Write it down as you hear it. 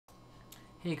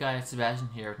Hey guys, Sebastian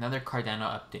here with another Cardano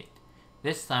update.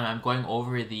 This time I'm going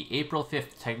over the April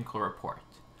 5th technical report.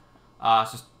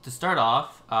 So to start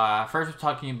off, first we're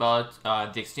talking about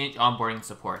the exchange onboarding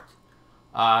support.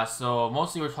 So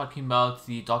mostly we're talking about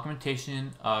the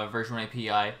documentation of version 1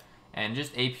 API and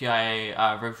just API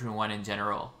version 1 in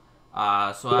general.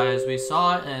 So as we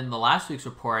saw in the last week's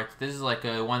report, this is like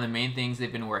one of the main things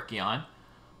they've been working on.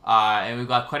 And we've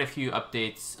got quite a few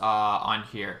updates on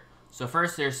here. So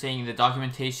first they're saying the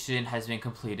documentation has been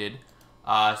completed.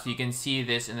 So you can see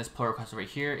this in this pull request over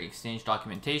here, exchange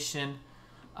documentation.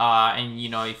 And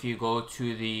if you go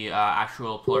to the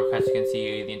actual pull request, you can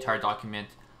see the entire document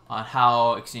on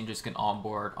how exchanges can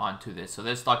onboard onto this. So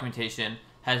this documentation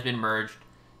has been merged.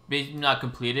 Maybe not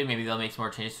completed, maybe they'll make some more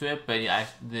changes to it, but at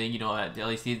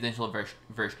least the initial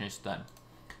version is done.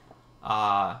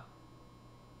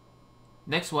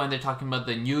 Next one, they're talking about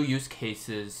the new use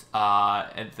cases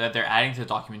that they're adding to the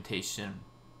documentation.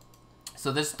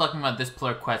 So this is talking about this pull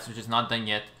request, which is not done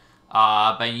yet.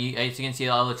 But as you can see,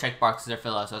 all the checkboxes are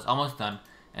filled out, so it's almost done.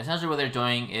 And essentially what they're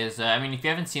doing is, if you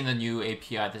haven't seen the new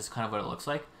API, this is kind of what it looks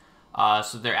like.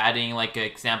 So they're adding like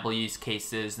example use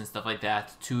cases and stuff like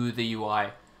that to the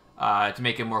UI to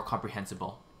make it more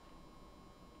comprehensible.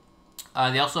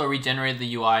 They also regenerated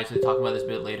the UI, so they talk about this a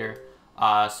bit later.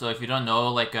 So if you don't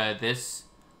know, this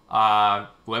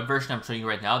web version I'm showing you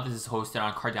right now, this is hosted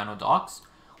on Cardano docs,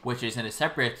 which is in a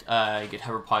separate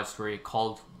GitHub repository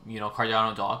called,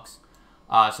 Cardano docs.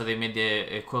 So they made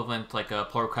the equivalent, like a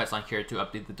pull request on here to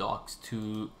update the docs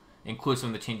to include some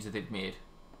of the changes that they've made.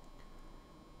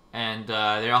 And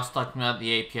they're also talking about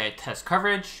the API test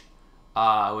coverage,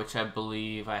 which I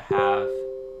believe I have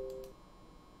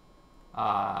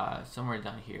somewhere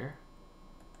down here.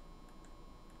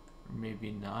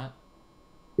 Maybe not.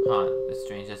 Huh, that's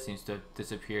strange. That seems to have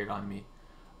disappeared on me.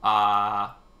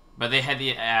 But they had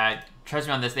the, trust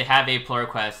me on this, they have a pull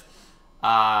request.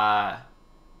 Possibly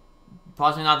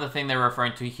not the thing they're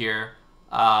referring to here,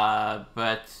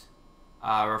 but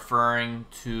referring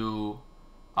to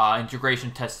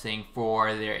integration testing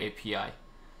for their API.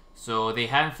 So they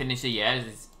haven't finished it yet,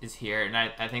 is here, and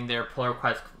I think their pull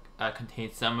request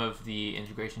contains some of the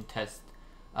integration tests,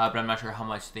 but I'm not sure how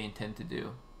much they intend to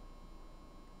do.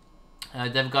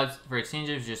 Dev guides for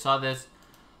exchanges, you just saw this.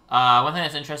 One thing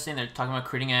that's interesting, they're talking about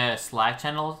creating a Slack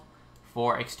channel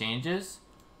for exchanges.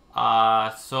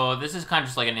 So this is kind of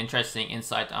just like an interesting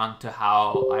insight onto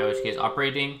how IOHK is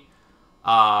operating.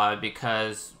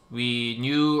 Because we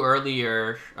knew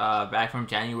earlier, back from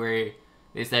January,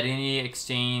 is that any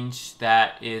exchange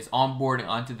that is onboarding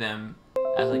onto them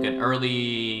as like an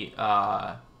early,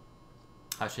 how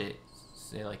should I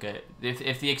say,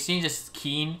 if the exchange is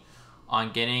keen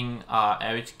on getting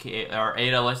IOHK or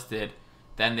ADA listed,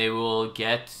 then they will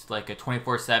get like a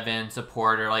 24/7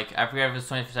 support, or like, I forget if it's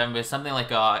 24/7, but it's something like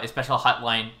a special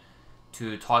hotline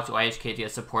to talk to IOHK to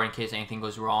get support in case anything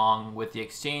goes wrong with the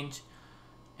exchange.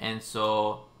 And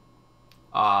so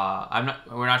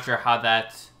we're not sure how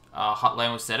that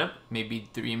hotline was set up. Maybe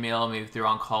through email, maybe through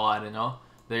on call. I don't know.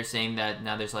 They're saying that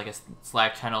now there's like a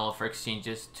Slack channel for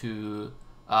exchanges to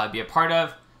be a part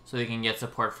of, so they can get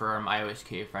support from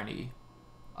IOHK for any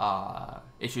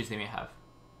issues they may have.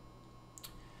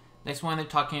 Next one, they're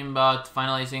talking about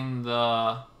finalizing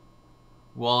the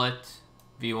wallet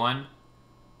v1.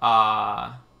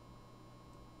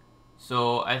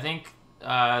 So I think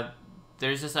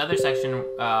there's this other section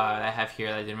I have here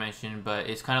that I didn't mention, but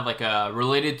it's kind of like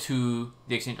related to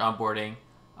the exchange onboarding.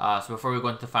 So before we go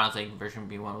into finalizing version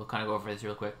v1, we'll kind of go over this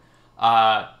real quick.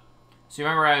 So you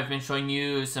remember I've been showing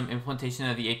you some implementation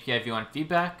of the API v1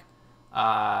 feedback.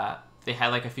 They had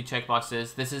like a few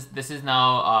checkboxes. This is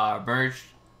now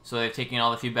merged, so they've taken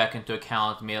all the feedback into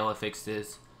account, made all the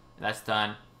fixes. That's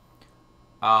done.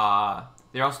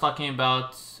 They're also talking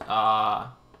about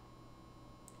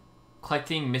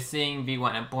collecting missing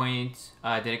v1 endpoints,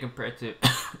 data compared to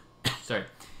sorry,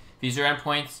 v0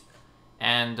 endpoints,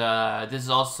 and this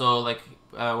is also like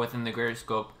within the greater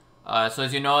scope. So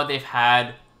as you know, they've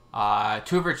had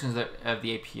two versions of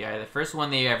the API. The first one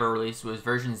they ever released was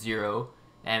version 0,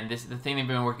 and the thing they've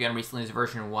been working on recently is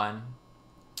version 1.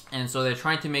 And so they're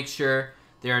trying to make sure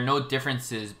there are no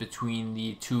differences between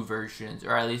the two versions,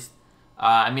 or at least,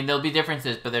 there'll be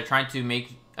differences, but they're trying to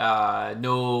make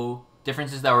no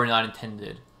differences that were not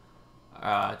intended,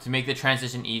 to make the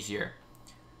transition easier.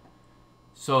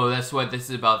 So that's what this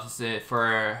is about. This is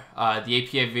for the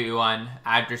API v1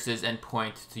 addresses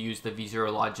endpoint to use the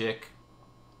v0 logic.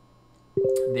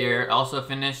 They're also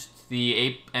finished the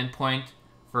ape endpoint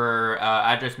for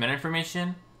address meta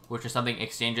information, which is something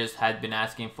exchanges had been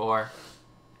asking for.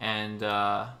 And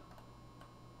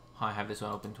I have this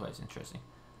one open twice. Interesting.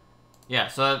 Yeah,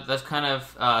 so that's kind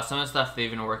of some of the stuff they've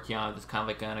been working on. It's kind of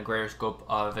like a greater scope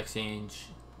of Exchange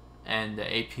and the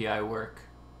API work.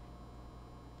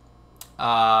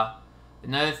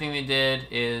 Another thing they did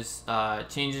is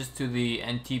changes to the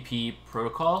NTP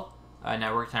protocol,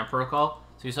 Network Time Protocol.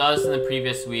 So we saw this in the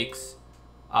previous weeks,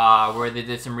 where they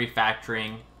did some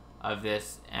refactoring of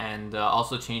this and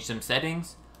also changed some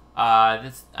settings.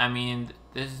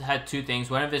 This had two things.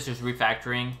 One of it is just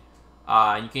refactoring.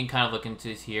 You can kind of look into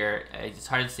this here. It's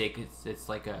hard to say because it's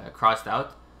like crossed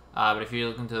out. But if you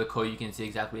look into the code, you can see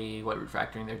exactly what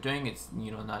refactoring they're doing. It's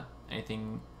not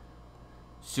anything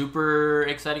super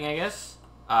exciting, I guess.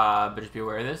 But just be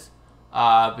aware of this.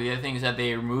 But the other thing is that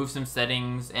they remove some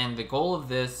settings, and the goal of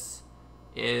this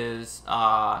is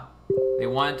they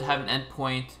wanted to have an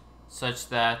endpoint such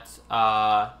that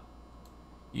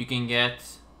you can get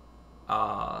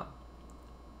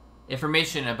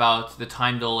information about the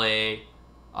time delay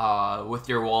with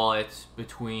your wallet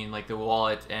between like the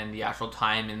wallet and the actual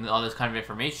time and all this kind of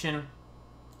information,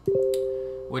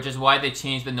 which is why they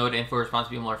changed the node info response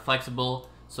to be more flexible,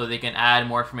 so they can add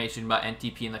more information about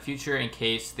NTP in the future in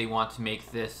case they want to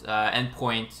make this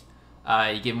endpoint.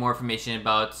 You get more information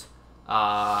about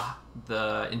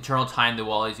the internal time the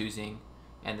wallet is using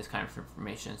and this kind of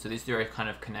information. So these two are kind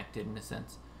of connected in a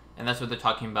sense, and that's what they're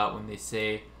talking about when they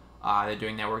say they're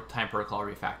doing network time protocol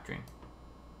refactoring.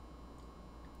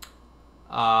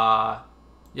 Yeah,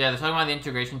 they're talking about the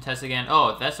integration test again.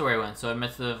 Oh, that's the way I went. So I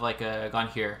must have like gone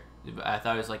here. I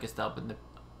thought it was like a step in the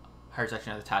higher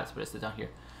section of the tabs, but it's down here.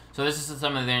 So this is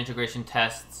some of their integration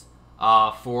tests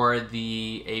for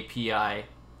the API.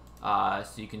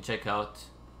 So you can check out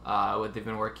what they've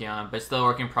been working on, but it's still a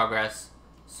work in progress.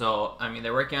 So I mean,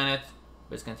 they're working on it,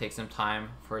 but it's gonna take some time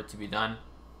for it to be done.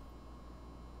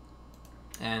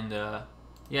 And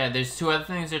yeah, there's two other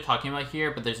things they're talking about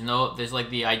here, but there's like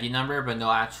the ID number, but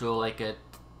no actual like a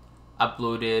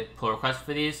uploaded pull request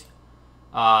for these.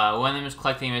 One of them is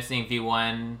collecting missing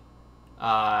V1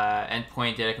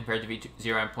 endpoint data compared to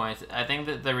V0 endpoints. I think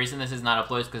that the reason this is not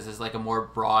uploaded is because it's like a more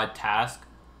broad task,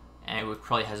 and it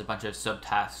probably has a bunch of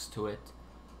subtasks to it.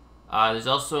 There's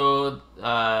also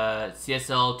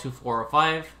CSL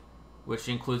 2405, which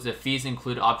includes the fees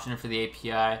include option for the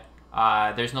API.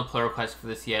 There's no pull request for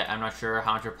this yet. I'm not sure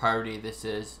how much of a priority this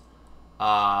is,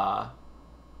 but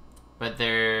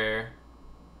they're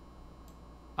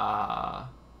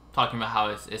talking about how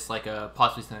it's like a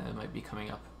possibly something that might be coming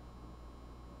up.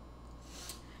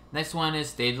 Next one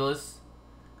is stateless.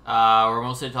 We're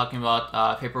mostly talking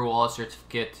about paper wallet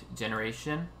certificate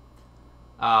generation.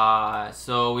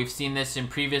 So we've seen this in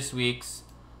previous weeks,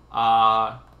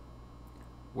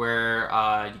 where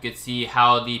you could see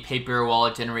how the paper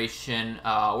wallet generation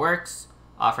works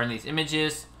from these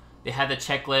images. They had the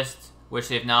checklist, which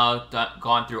they've now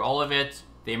gone through all of it.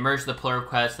 They merged the pull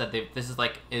request that this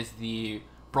is the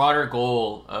broader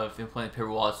goal of implementing paper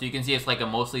wallet. So you can see it's like a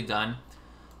mostly done.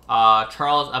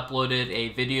 Charles uploaded a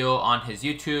video on his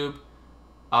YouTube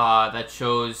that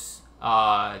shows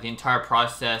the entire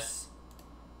process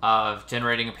of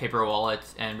generating a paper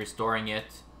wallet and restoring it.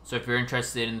 So if you're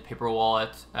interested in the paper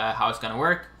wallet, how it's going to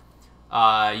work,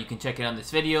 you can check it on this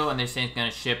video, and they're saying it's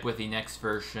going to ship with the next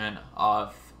version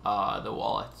of the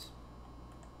wallet.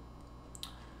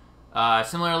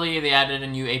 Similarly, they added a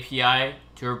new API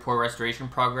to report restoration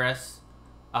progress.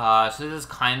 So this is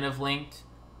kind of linked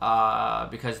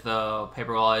because the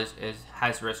paper wallet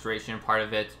has restoration part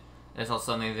of it. It's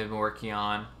also something they've been working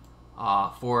on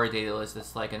for Daedalus.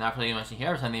 It's like not really mentioned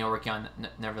here, but something they're working on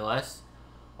nevertheless.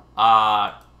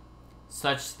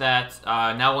 Such that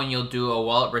now when you'll do a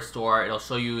wallet restore, it'll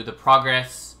show you the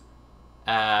progress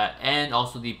and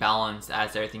also the balance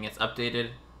as everything gets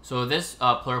updated. So this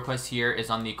pull request here is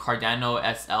on the Cardano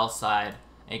SL side,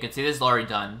 and you can see this is already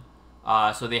done.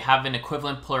 So they have an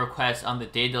equivalent pull request on the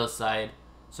Daedalus side.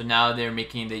 So now they're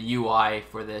making the UI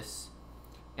for this,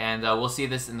 and we'll see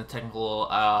this in the technical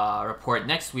report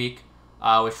next week,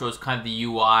 which shows kind of the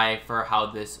UI for how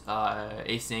this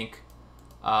async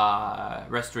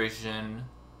restoration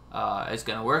is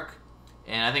going to work.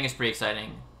 And I think it's pretty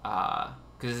exciting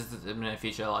because this has been a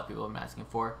feature a lot of people have been asking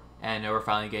for, and we're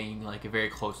finally getting like very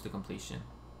close to completion.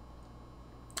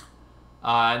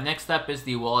 Next up is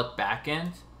the wallet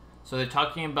backend. So they're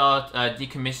talking about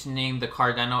decommissioning the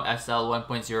Cardano SL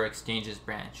 1.0 exchanges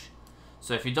branch.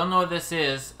 So if you don't know what this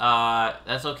is,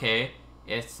 that's okay.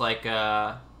 It's like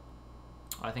I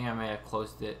think I may have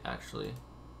closed it actually.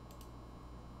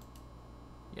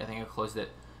 Yeah, I think I closed it.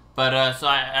 But so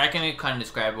I can kind of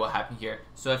describe what happened here.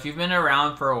 So if you've been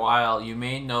around for a while, you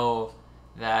may know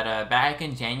that back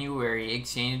in January,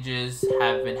 exchanges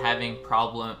have been having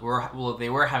they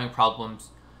were having problems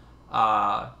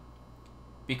uh,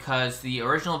 because the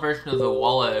original version of the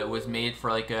wallet was made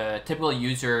for like a typical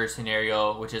user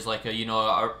scenario, which is like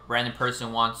a random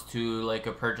person wants to like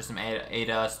purchase some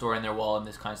ADA, store in their wallet, and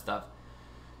this kind of stuff.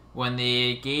 When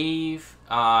they gave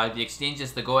the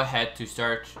exchanges the go ahead to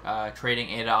start trading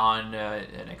ADA on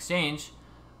an exchange,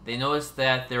 they noticed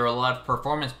that there were a lot of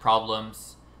performance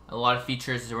problems. A lot of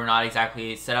features that were not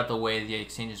exactly set up the way the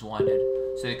exchanges wanted.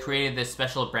 So they created this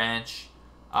special branch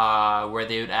where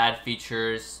they would add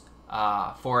features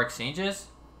for exchanges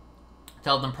to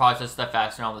help them process stuff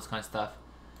faster and all this kind of stuff.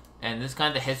 And this is kind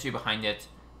of the history behind it.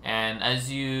 And as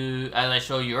I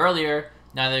showed you earlier,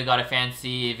 now they've got a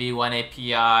fancy V1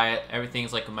 API.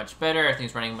 Everything's like much better.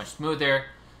 Everything's running much smoother.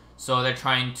 So they're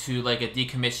trying to like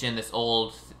decommission this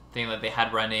old thing that they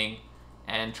had running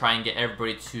and try and get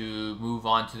everybody to move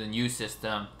on to the new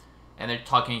system. And they're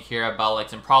talking here about like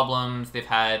some problems they've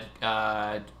had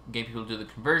getting people to do the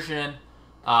conversion,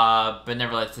 but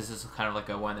nevertheless, this is kind of like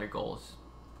one of their goals.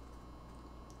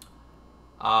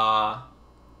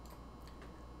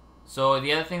 So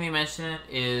the other thing they mentioned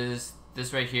is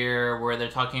this right here, where they're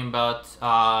talking about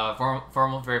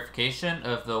formal verification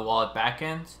of the wallet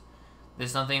backend. This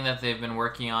is something that they've been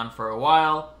working on for a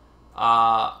while.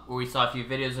 We saw a few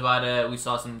videos about it. We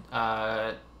saw some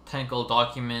technical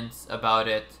documents about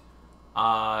it.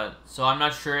 So I'm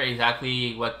not sure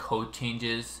exactly what code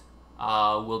changes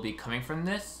will be coming from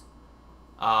this.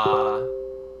 Because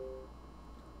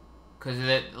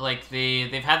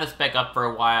they've had the spec up for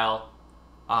a while,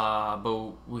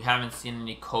 but we haven't seen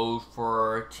any code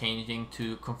for changing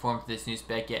to conform to this new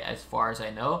spec yet, as far as I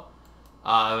know.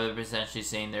 They're essentially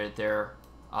saying they're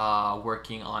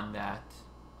working on that.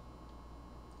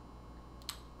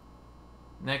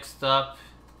 Next up,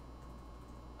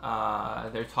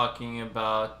 they're talking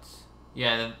about,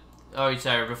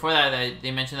 before that, they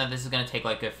mentioned that this is going to take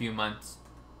like a few months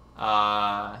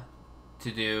to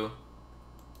do,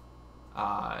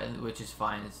 which is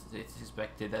fine. It's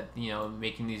expected that,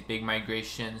 making these big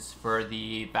migrations for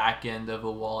the back end of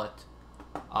a wallet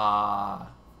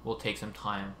will take some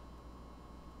time.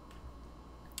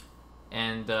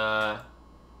 And,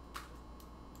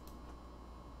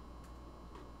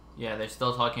 yeah, they're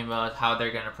still talking about how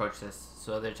they're going to approach this.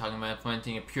 So they're talking about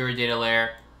implementing a pure data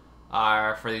layer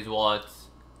for these wallets,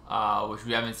 which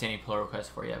we haven't seen any pull requests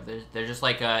for yet. They're just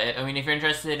like, if you're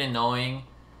interested in knowing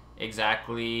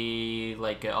exactly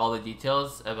like all the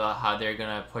details about how they're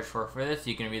going to push for this,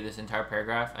 you can read this entire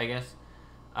paragraph, I guess.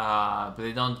 But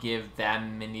they don't give that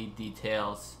many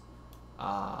details.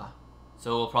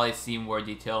 So we'll probably see more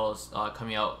details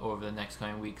coming out over the next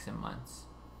coming weeks and months.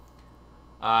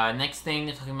 Next thing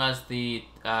they're talking about is the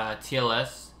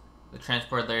TLS, the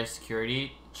Transport Layer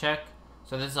Security Check.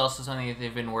 So this is also something that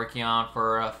they've been working on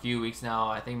for a few weeks now,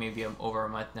 I think maybe over a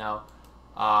month now,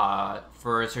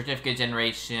 for certificate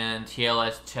generation,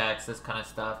 TLS checks, this kind of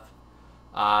stuff.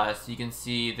 So you can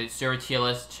see the server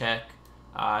TLS check,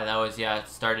 that was, it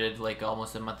started like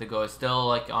almost a month ago. It's still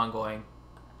like ongoing.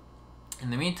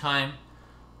 In the meantime,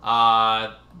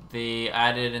 they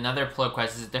added another pull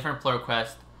request. This is a different pull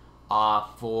request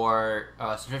for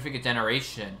certificate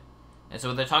generation. And so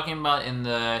what they're talking about in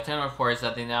the technical report is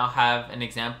that they now have an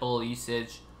example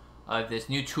usage of this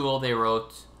new tool they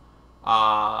wrote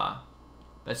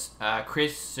that's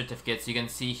creates certificates. You can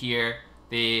see here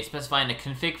they specify in a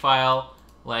config file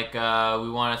like we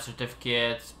want a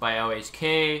certificate by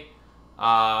OHK.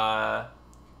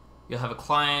 You'll have a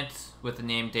client with the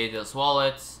name Daedalus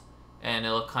Wallets, and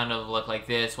it'll kind of look like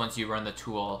this once you run the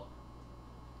tool.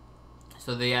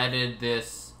 So they added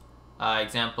this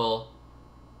example,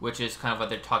 which is kind of what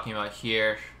they're talking about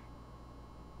here.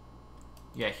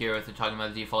 Yeah, here what they're talking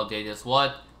about the default Daedalus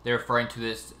Wallet. They're referring to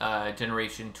this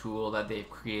generation tool that they've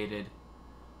created.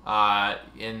 So I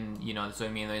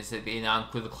mean, they now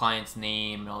include the client's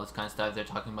name and all this kind of stuff. They're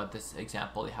talking about this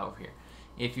example they have over here.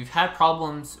 If you've had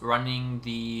problems running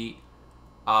the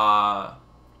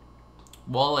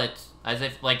wallet,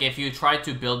 if you try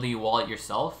to build the wallet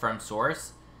yourself from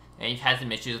source, and you've had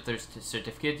some issues with their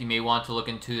certificate, you may want to look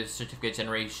into the certificate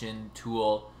generation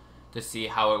tool to see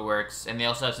how it works. And they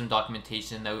also have some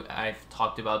documentation that I've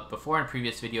talked about before in a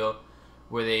previous video,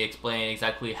 where they explain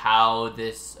exactly how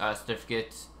this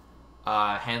certificate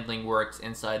handling works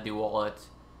inside the wallet,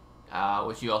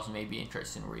 which you also may be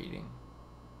interested in reading.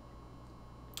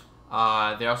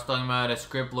 They're also talking about a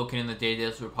script located in the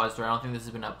Daedalus repository. I don't think this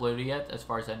has been uploaded yet, as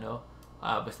far as I know,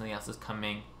 but something else is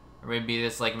coming. Or maybe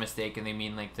this like a mistake and they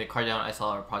mean like the Cardano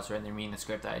SLR repository and they mean the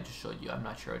script that I just showed you. I'm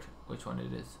not sure which one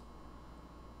it is.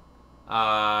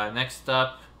 Next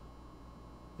up,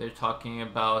 they're talking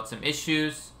about some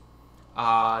issues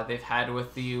they've had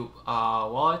with the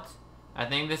wallet. I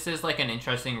think this is like an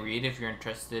interesting read if you're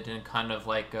interested in kind of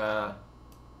like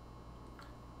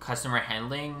customer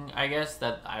handling, I guess,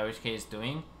 that IOHK is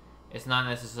doing. It's not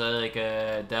necessarily like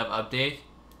a dev update.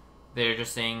 They're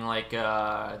just saying like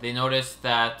they noticed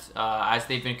that as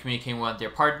they've been communicating with their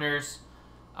partners,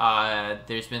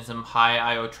 there's been some high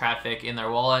IO traffic in their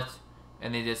wallet,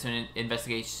 and they did some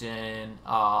investigation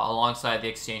alongside the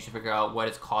exchange to figure out what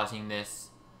is causing this.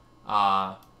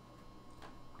 So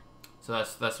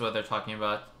that's what they're talking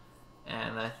about,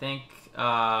 and I think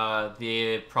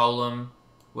the problem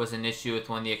was an issue with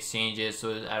one of the exchanges,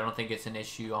 so I don't think it's an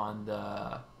issue on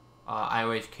the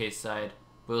IOHK side.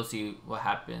 We'll see what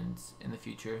happens in the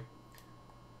future.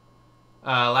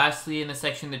 Lastly, in the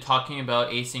section, they're talking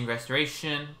about async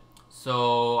restoration.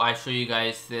 So I showed you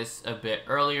guys this a bit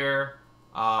earlier,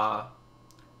 where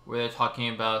they're talking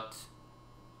about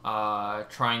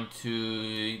trying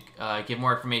to give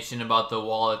more information about the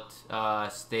wallet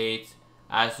state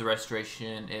as the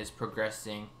restoration is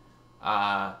progressing.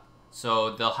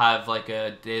 So they'll have like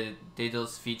a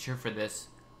daedalus feature for this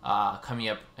coming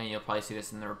up, and you'll probably see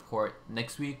this in the report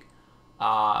next week.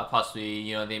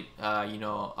 Possibly,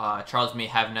 Charles may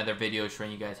have another video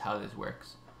showing you guys how this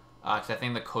works. Because I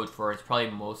think the code for it is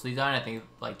probably mostly done. I think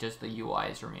like just the UI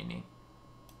is remaining.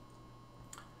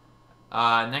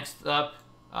 Next up,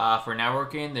 for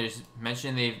networking, there's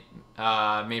mentioned they've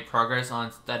made progress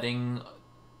on studying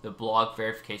the block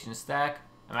verification stack.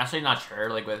 I'm actually not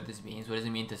sure like what this means. What does it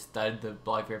mean to stud the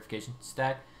block verification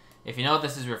stack? If you know what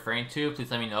this is referring to, please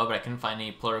let me know, but I couldn't find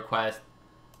any pull request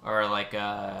or like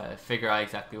figure out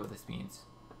exactly what this means.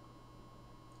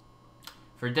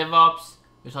 For DevOps,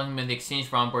 we're talking about the exchange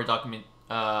for onboard document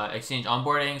exchange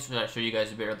onboarding, so I showed you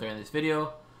guys a bit earlier in this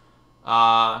video.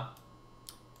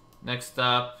 Next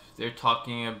up, they're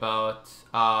talking about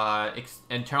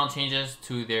internal changes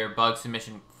to their bug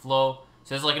submission flow.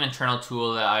 So it's like an internal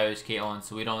tool that IOHK owns,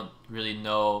 so we don't really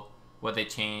know what they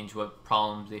changed, what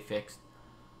problems they fixed.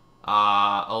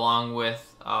 Along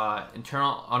with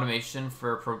internal automation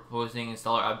for proposing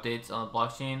installer updates on the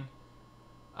blockchain.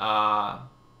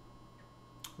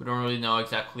 We don't really know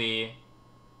exactly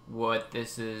what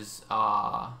this is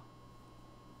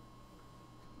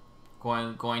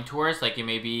going towards. Like it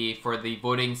may be for the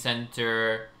voting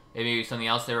center, it may be something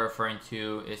else they're referring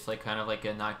to. It's like kind of like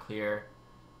a not clear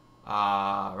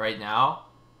right now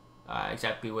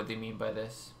exactly what they mean by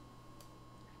this.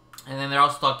 And then they're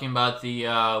also talking about the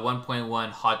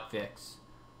 1.1 hotfix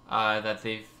that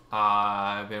they've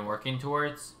been working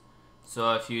towards.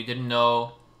 So if you didn't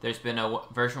know, there's been a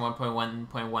version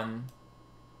 1.1.1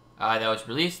 that was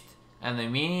released, and the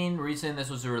main reason this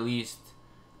was released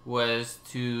was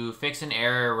to fix an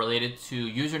error related to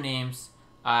usernames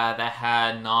that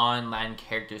had non-Latin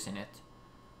characters in it.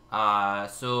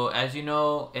 So as you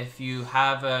know, if you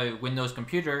have a Windows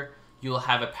computer, you'll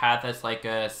have a path that's like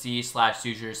a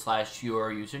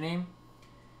c/user/your username.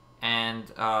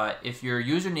 And if your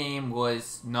username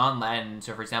was non-Latin,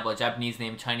 so for example, a Japanese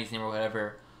name, Chinese name, or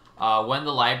whatever, one of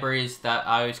the libraries that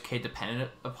IOHK depended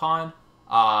upon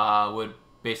would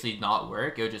basically not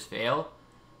work. It would just fail.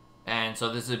 And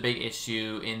so this is a big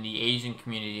issue in the Asian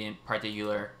community in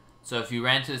particular. So if you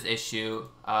ran into this issue,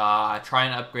 try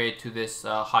and upgrade to this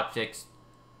hotfix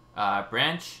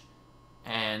branch,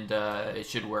 and it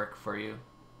should work for you.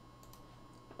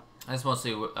 That's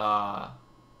mostly what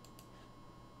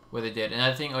they did.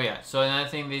 Another thing, another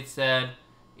thing they said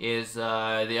is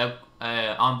they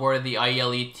onboarded the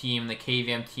IELE team, the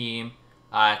KVM team,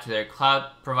 to their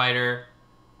cloud provider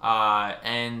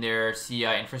and their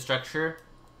CI infrastructure.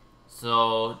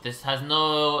 So this has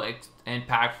no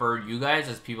impact for you guys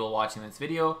as people watching this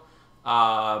video,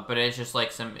 but it's just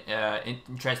like some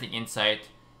interesting insight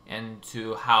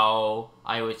into how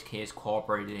IOHK is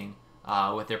cooperating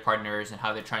with their partners and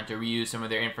how they're trying to reuse some of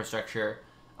their infrastructure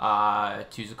to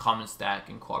use a common stack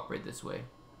and cooperate this way.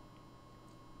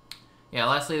 Yeah,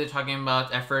 lastly, they're talking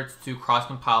about efforts to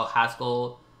cross-compile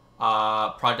Haskell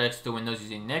projects to Windows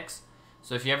using Nix.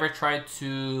 So if you ever tried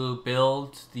to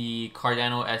build the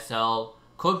Cardano SL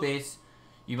codebase,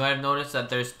 you might have noticed that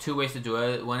there's two ways to do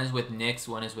it. One is with Nix,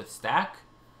 one is with Stack.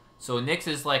 So Nix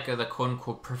is like the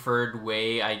quote-unquote preferred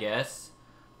way, I guess.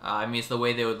 I mean, it's the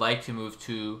way they would like to move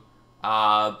to.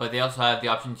 But they also have the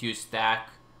option to use Stack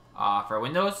for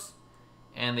Windows.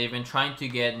 And they've been trying to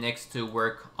get Nix to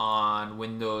work on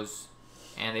Windows.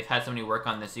 And they've had somebody work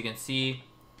on this. You can see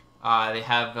they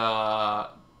have a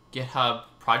GitHub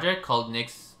project called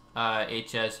Nix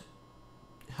HS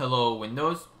Hello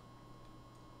Windows.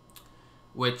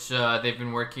 which they've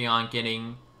been working on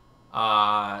getting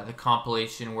the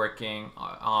compilation working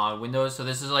on Windows. So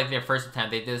this is like their first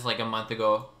attempt. They did this like a month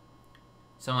ago,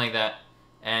 something like that,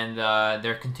 and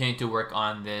they're continuing to work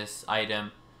on this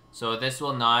item. So this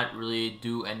will not really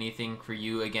do anything for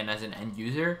you again as an end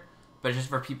user, but just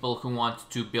for people who want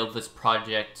to build this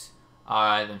project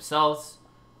themselves.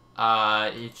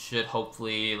 It should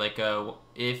hopefully, like,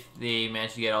 if they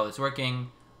manage to get all this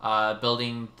working,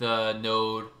 building the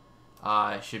node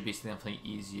should be significantly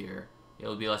easier.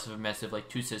 It'll be less of a mess of like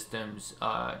two systems,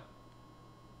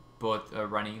 both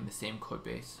running in the same code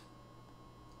base.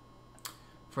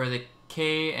 For the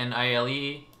K and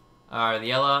ILE,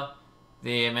 the ELA,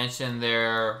 they mentioned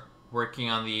they're working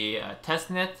on the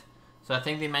testnet. So I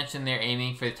think they mentioned they're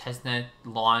aiming for the testnet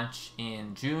launch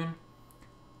in June.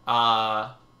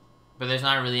 But there's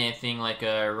not really anything like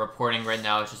reporting right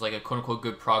now. It's just like a quote-unquote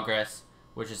good progress,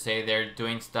 which is say they're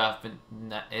doing stuff, but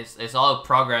it's all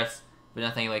progress, but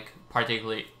nothing like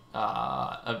particularly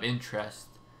of interest.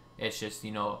 It's just,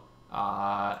 you know,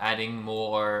 adding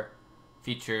more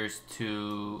features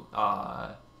to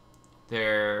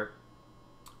their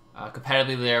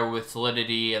compatibility there with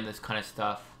Solidity and this kind of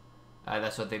stuff.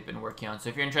 That's what they've been working on. So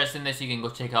if you're interested in this, you can go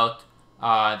check out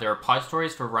their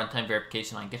repositories for runtime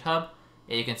verification on GitHub.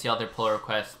 And you can see all their pull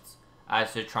requests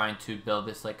as they're trying to build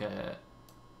this like a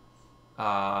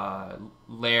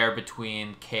layer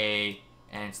between K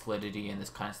and Solidity and this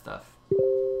kind of stuff.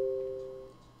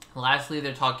 Lastly,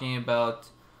 they're talking about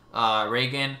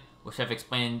Reagan, which I've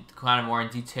explained kind of more in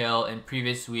detail in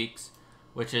previous weeks,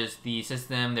 which is the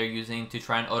system they're using to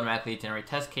try and automatically generate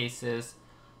test cases.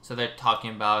 So they're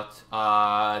talking about,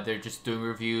 they're just doing a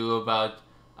review about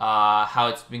how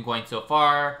it's been going so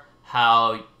far,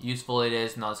 how useful it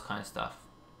is, and all this kind of stuff.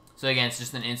 So again, it's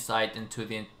just an insight into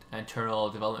the internal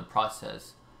development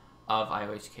process of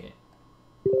IOHK.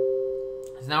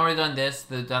 So now we're done this,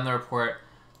 done the report.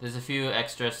 There's a few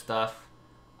extra stuff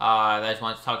that I just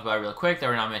want to talk about real quick that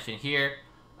we're not mentioning here.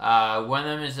 One of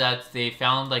them is that they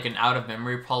found like an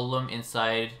out-of-memory problem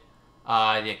inside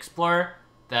the Explorer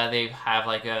that they have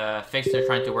like a fix they're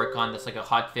trying to work on that's like a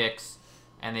hot fix,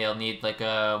 and they'll need like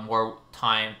more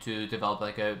time to develop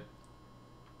like a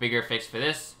bigger fix for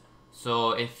this.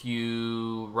 So if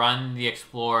you run the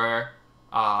Explorer,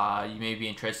 you may be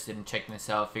interested in checking this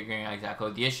out, figuring out exactly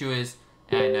what the issue is,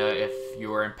 and if you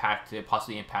were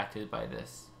possibly impacted by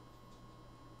this.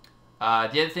 The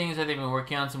other thing is that they've been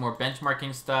working on some more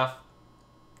benchmarking stuff.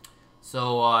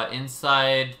 So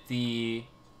inside the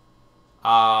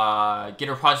Git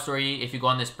repository, if you go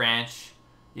on this branch,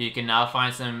 you can now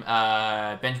find some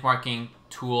benchmarking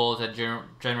tools that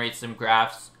generate some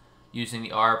graphs using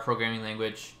the R programming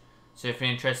language. So if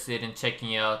you're interested in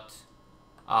checking out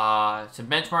some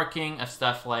benchmarking of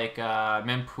stuff like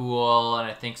mempool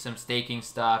and I think some staking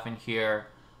stuff in here,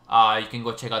 you can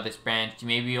go check out this branch. You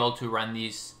may be able to run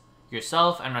these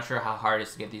yourself. I'm not sure how hard it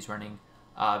is to get these running,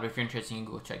 but if you're interested, you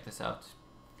can go check this out.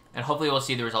 And hopefully we'll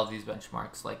see the result of these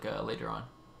benchmarks like later on.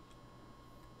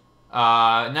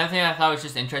 Another thing I thought was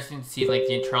just interesting to see like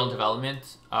the internal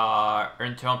development or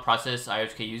internal process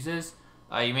IOHK uses.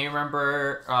 You may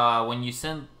remember when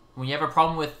you have a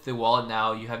problem with the wallet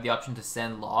now, you have the option to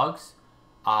send logs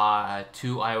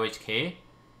to IOHK,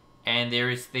 and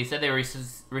they said they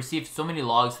received so many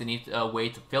logs they need a way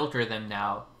to filter them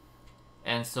now,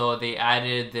 and so they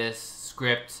added this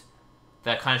script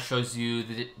that kind of shows you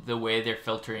the way they're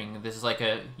filtering. This is like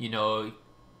a, you know,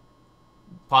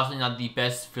 possibly not the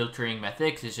best filtering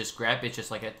method because it's just grep. It's just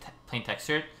like a plain text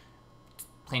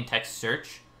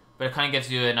search, but it kind of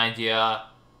gives you an idea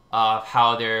of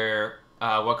how they're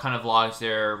what kind of logs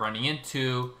they're running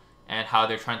into and how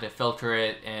they're trying to filter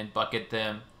it and bucket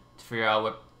them to figure out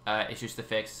what issues to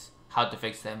fix, how to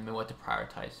fix them, and what to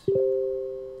prioritize.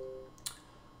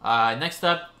 Next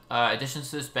up, additions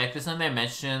to the spec. This is something I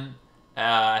mentioned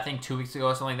I think 2 weeks ago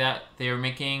or something like that. They were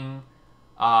making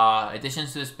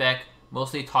additions to the spec,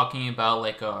 mostly talking about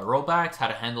like rollbacks, how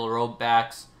to handle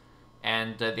rollbacks,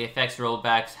 and the effects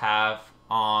rollbacks have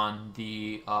on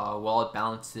the wallet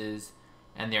balances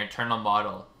and their internal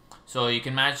model. So you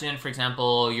can imagine, for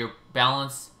example, your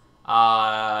balance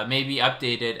may be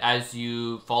updated as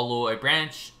you follow a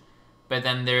branch, but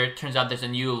then there turns out there's a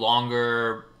new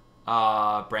longer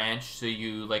branch, so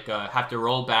you like have to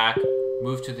roll back,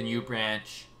 move to the new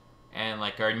branch, and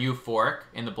like our new fork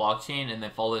in the blockchain, and then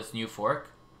follow this new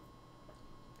fork.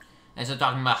 And so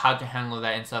talking about how to handle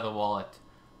that inside the wallet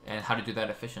and how to do that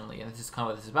efficiently, and this is kind of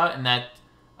what this is about, and that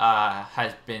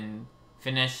has been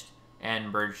finished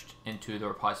and merged into the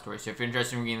repository. So if you're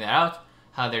interested in reading that out,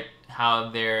 how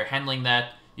they're handling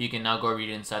that, you can now go read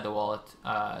it inside the wallet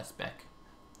spec.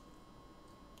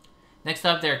 Next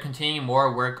up, they're continuing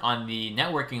more work on the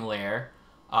networking layer.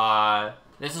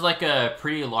 This is like a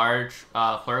pretty large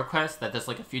pull request that does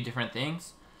like a few different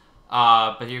things.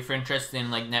 But if you're interested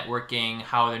in like networking,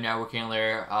 how the networking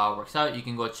layer works out, you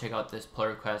can go check out this pull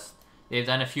request. They've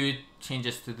done a few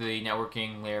changes to the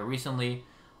networking layer recently.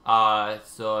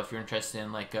 So if you're interested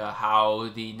in like how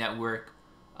the network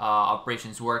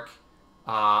operations work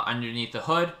underneath the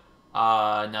hood,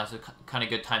 now's a kind of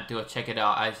good time to go check it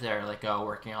out as they're like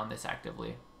working on this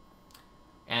actively.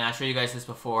 And I showed you guys this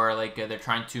before, like they're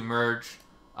trying to merge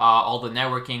all the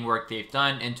networking work they've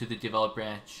done into the develop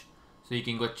branch. So you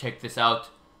can go check this out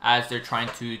as they're trying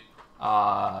to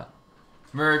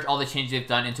merge all the changes they've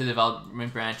done into the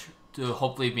development branch to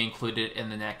hopefully be included in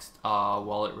the next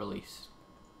wallet release.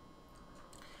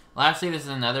 Lastly, this is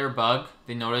another bug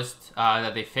they noticed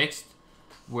that they fixed,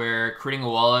 where creating a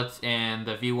wallet in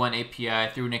the V1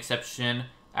 API threw an exception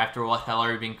after a wallet had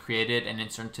already been created and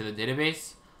inserted to the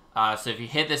database. So if you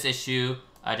hit this issue,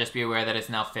 just be aware that it's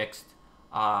now fixed.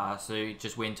 So you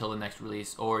just wait until the next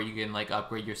release, or you can like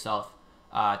upgrade yourself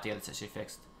to get this issue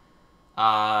fixed.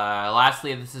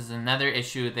 Lastly, this is another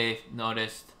issue they've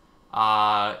noticed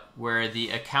where the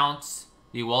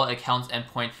wallet accounts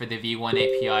endpoint for the V1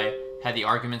 API had the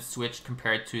arguments switched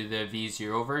compared to the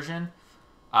V0 version.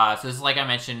 So this is like I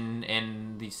mentioned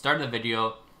in the start of the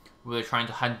video, we were trying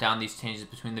to hunt down these changes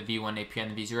between the V1 API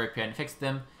and the V0 API and fix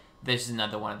them. This is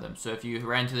another one of them. So if you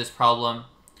ran into this problem,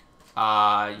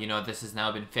 this has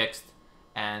now been fixed,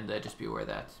 and just be aware of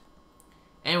that.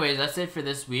 Anyways, that's it for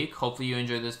this week. Hopefully you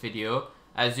enjoyed this video.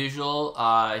 As usual,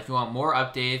 if you want more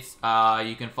updates,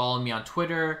 you can follow me on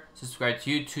Twitter, subscribe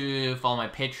to YouTube, follow my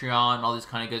Patreon, all this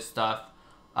kind of good stuff.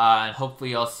 And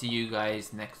hopefully I'll see you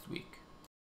guys next week.